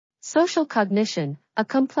Social cognition, a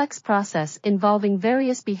complex process involving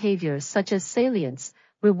various behaviors such as salience,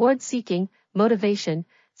 reward-seeking, motivation,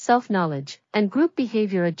 self-knowledge, and group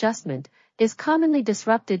behavior adjustment, is commonly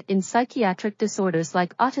disrupted in psychiatric disorders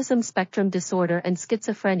like autism spectrum disorder and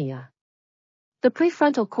schizophrenia. The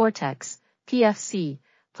prefrontal cortex, PFC,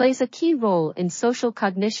 plays a key role in social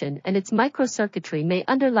cognition, and its microcircuitry may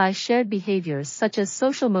underlie shared behaviors such as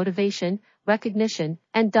social motivation, recognition,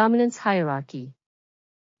 and dominance hierarchy.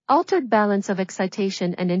 Altered balance of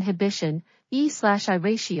excitation and inhibition, E/I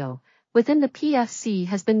ratio, within the PFC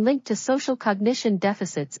has been linked to social cognition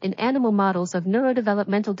deficits in animal models of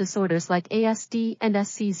neurodevelopmental disorders like ASD and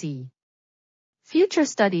SCZ. Future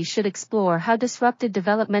studies should explore how disrupted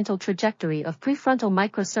developmental trajectory of prefrontal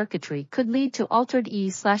microcircuitry could lead to altered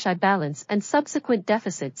E/I balance and subsequent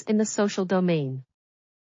deficits in the social domain.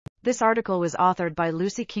 This article was authored by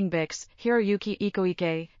Lucy King Bicks, Hiroyuki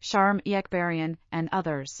eKoike, Schahram eAkbarian, and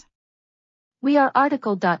others. We are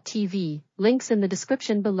RTCLTV, links in the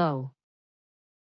description below.